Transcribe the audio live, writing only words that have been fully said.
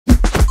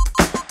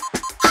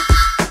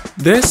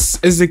This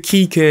is the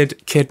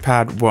KeeKid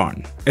KidPad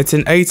 1. It's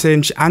an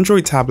 8-inch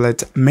Android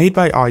tablet made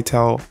by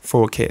itel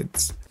for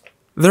kids.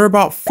 There are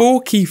about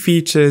 4 key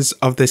features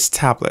of this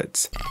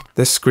tablet: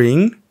 the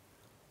screen,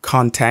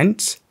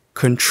 content,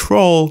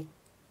 control,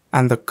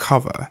 and the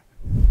cover.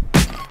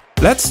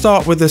 Let's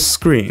start with the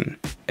screen.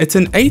 It's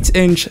an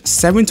 8-inch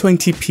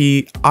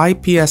 720p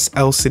IPS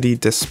LCD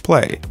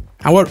display.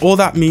 And what all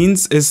that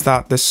means is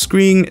that the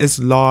screen is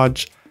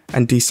large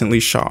and decently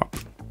sharp.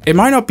 It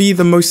might not be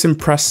the most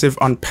impressive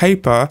on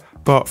paper,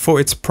 but for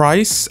its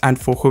price and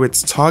for who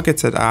it's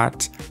targeted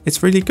at,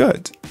 it's really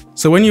good.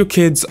 So when your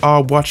kids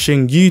are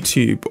watching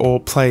YouTube or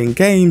playing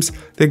games,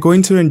 they're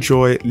going to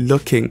enjoy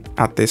looking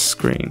at this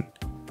screen.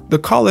 The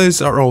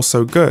colors are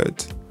also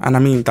good. And I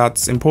mean,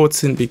 that's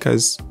important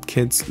because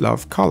kids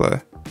love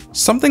color.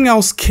 Something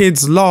else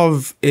kids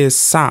love is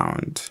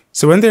sound.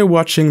 So when they're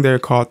watching their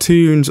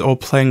cartoons or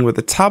playing with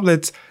the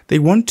tablet, they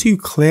want to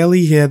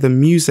clearly hear the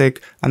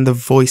music and the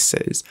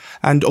voices.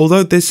 And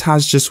although this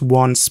has just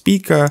one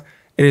speaker,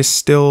 it is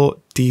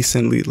still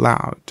decently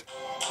loud.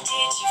 Did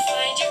you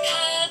find your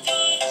copy?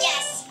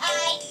 Yes,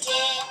 I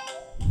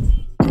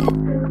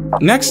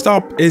did. Next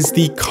up is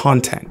the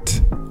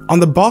content. On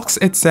the box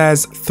it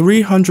says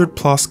 300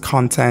 plus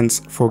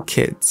contents for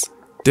kids.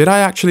 Did I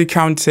actually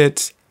count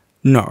it?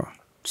 No.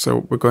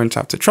 So we're going to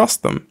have to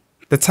trust them.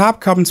 The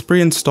tab comes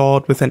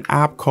pre-installed with an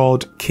app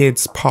called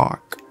Kids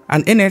Park,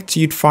 and in it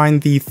you'd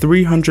find the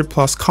 300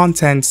 plus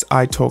contents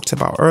I talked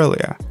about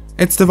earlier.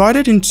 It's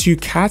divided into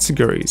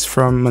categories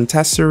from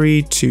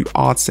Montessori to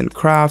arts and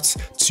crafts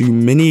to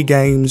mini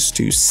games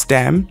to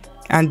STEM,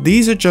 and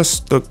these are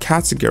just the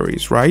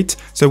categories, right?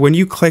 So when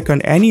you click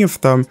on any of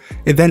them,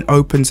 it then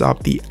opens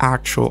up the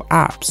actual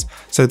apps,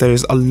 so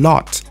there's a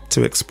lot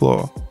to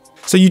explore.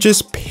 So you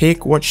just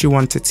pick what you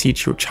want to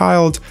teach your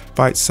child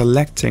by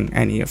selecting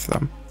any of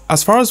them.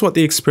 As far as what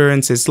the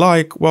experience is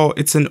like, well,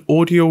 it's an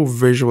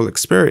audio-visual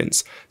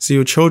experience. So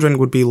your children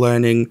would be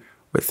learning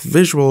with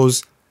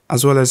visuals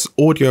as well as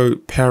audio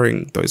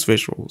pairing those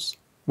visuals.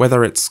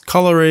 Whether it's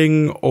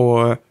coloring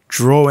or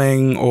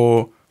drawing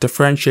or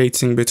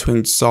differentiating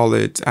between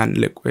solid and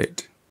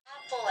liquid.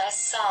 Apple is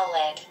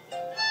solid.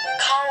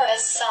 Car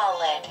is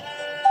solid.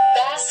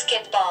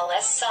 Basketball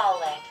is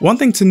solid. One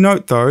thing to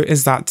note though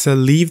is that to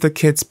leave the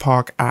Kids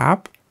Park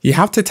app, you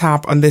have to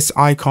tap on this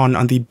icon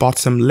on the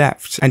bottom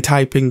left and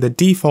type in the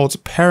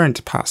default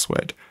parent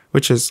password,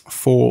 which is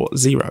 4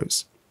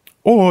 zeros.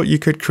 Or you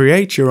could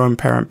create your own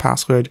parent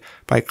password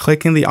by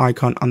clicking the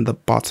icon on the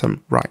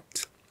bottom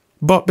right.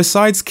 But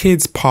besides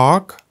Kids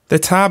Park, the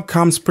tab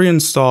comes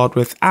pre-installed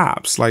with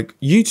apps like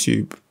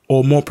YouTube,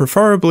 or more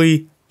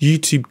preferably,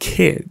 YouTube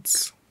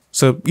Kids.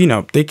 So,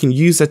 they can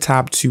use the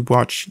tab to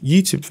watch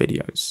YouTube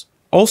videos.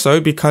 Also,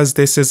 because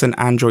this is an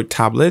Android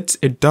tablet,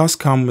 it does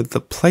come with the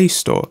Play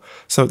Store,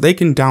 so they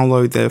can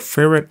download their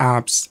favorite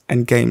apps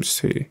and games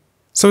too.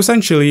 So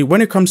essentially,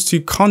 when it comes to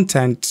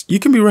content, you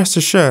can be rest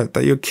assured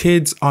that your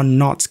kids are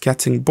not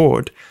getting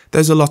bored.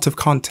 There's a lot of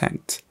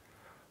content.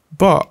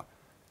 But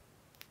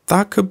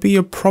that could be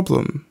a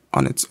problem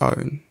on its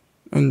own.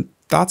 And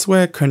that's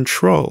where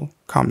control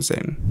comes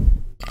in.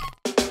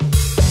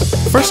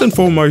 First and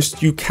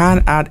foremost, you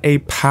can add a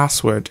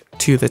password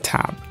to the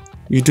tab.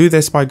 You do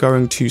this by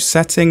going to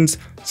Settings,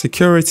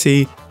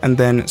 Security, and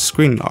then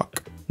Screen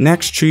Lock.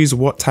 Next, choose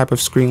what type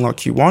of screen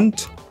lock you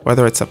want,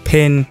 whether it's a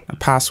PIN, a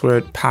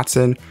password,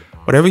 pattern,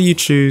 whatever you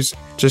choose,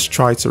 just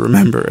try to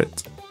remember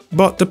it.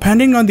 But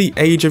depending on the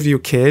age of your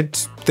kid,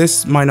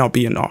 this might not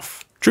be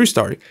enough. True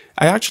story,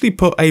 I actually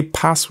put a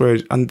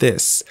password on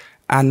this,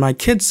 and my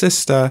kid's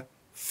sister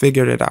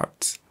figured it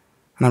out.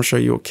 And I'm sure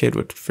your kid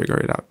would figure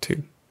it out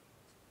too.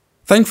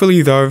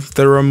 Thankfully though,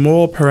 there are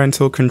more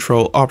parental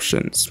control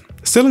options.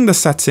 Still in the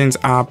Settings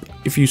app,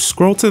 if you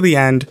scroll to the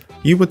end,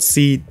 you would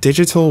see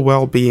Digital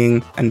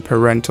Wellbeing and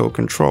Parental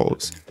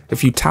Controls.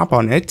 If you tap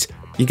on it,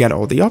 you get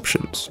all the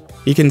options.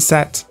 You can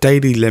set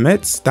daily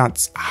limits,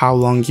 that's how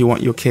long you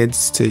want your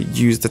kids to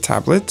use the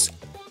tablet.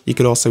 You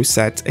could also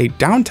set a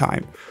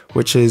downtime,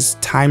 which is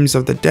times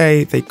of the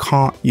day they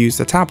can't use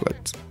the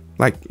tablet,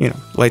 like,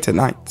 late at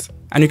night.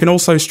 And you can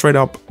also straight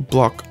up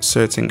block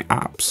certain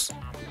apps.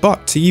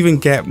 But to even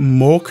get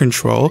more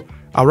control,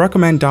 I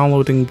recommend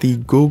downloading the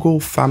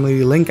Google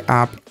Family Link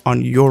app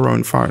on your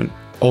own phone.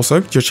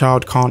 Also, your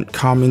child can't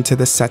come into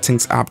the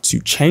Settings app to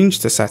change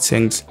the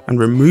settings and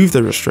remove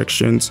the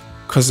restrictions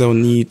because they'll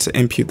need to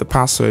input the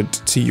password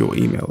to your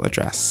email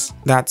address.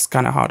 That's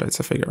kind of harder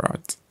to figure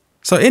out.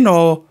 So in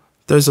all,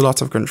 there's a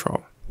lot of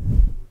control.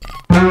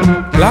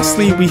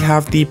 Lastly, we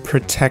have the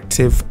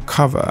protective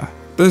cover.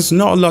 There's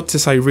not a lot to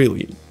say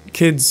really.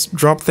 Kids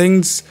drop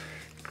things,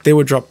 they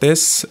would drop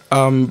this,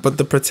 but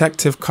the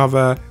protective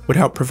cover would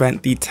help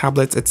prevent the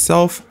tablet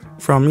itself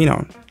from,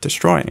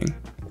 destroying.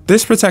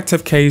 This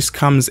protective case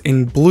comes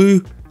in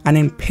blue and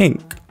in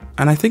pink,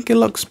 and I think it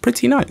looks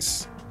pretty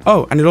nice.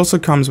 Oh, and it also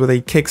comes with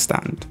a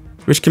kickstand,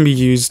 which can be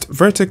used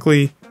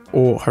vertically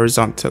or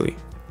horizontally.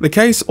 The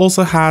case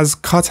also has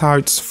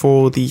cutouts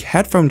for the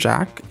headphone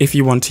jack if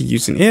you want to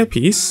use an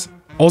earpiece.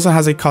 Also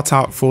has a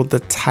cutout for the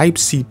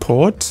Type-C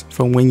port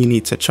for when you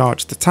need to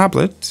charge the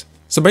tablet.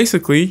 So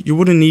basically, you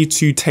wouldn't need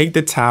to take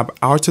the tab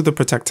out of the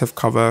protective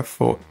cover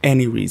for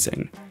any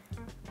reason,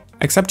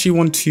 except you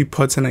want to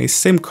put in a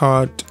SIM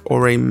card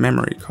or a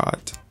memory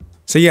card.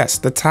 So yes,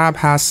 the tab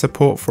has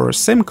support for a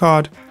SIM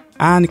card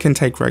and can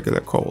take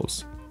regular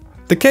calls.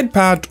 The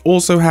KeeKid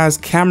also has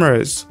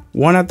cameras,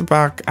 one at the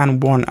back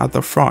and one at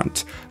the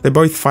front. They're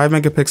both 5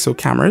 megapixel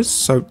cameras,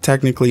 so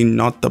technically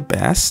not the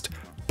best,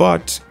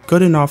 but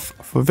good enough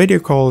for video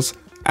calls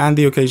and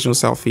the occasional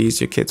selfies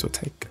your kids will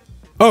take.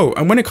 Oh,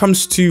 and when it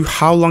comes to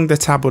how long the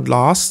tab would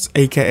last,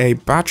 aka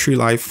battery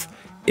life,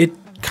 it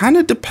kind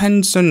of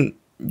depends on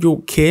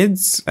your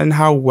kids and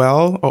how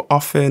well or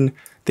often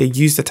they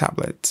use the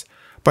tablet.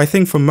 But I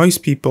think for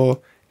most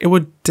people, it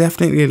would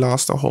definitely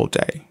last a whole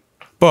day.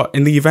 But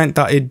in the event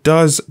that it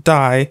does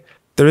die,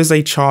 there is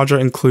a charger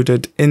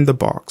included in the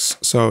box.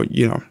 So,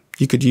 you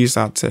could use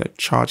that to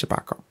charge it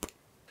back up.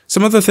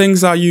 Some other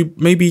things that you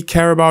maybe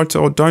care about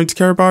or don't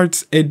care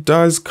about, it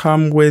does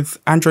come with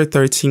Android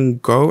 13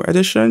 Go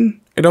edition.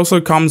 It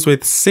also comes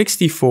with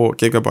 64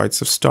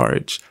 gigabytes of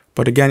storage.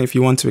 But again, if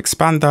you want to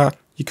expand that,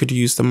 you could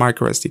use the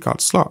micro SD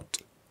card slot.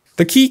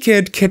 The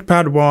KeeKid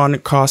KidPad 1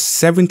 costs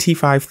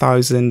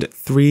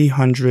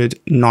 75,300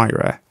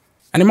 Naira.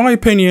 And in my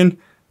opinion,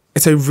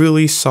 it's a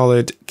really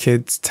solid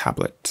kids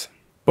tablet.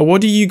 But what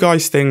do you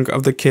guys think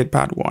of the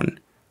KidPad 1?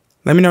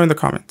 Let me know in the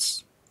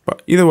comments.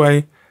 But either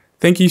way,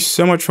 thank you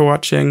so much for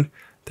watching.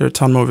 There are a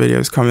ton more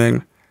videos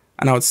coming,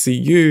 and I'll see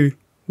you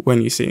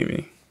when you see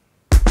me.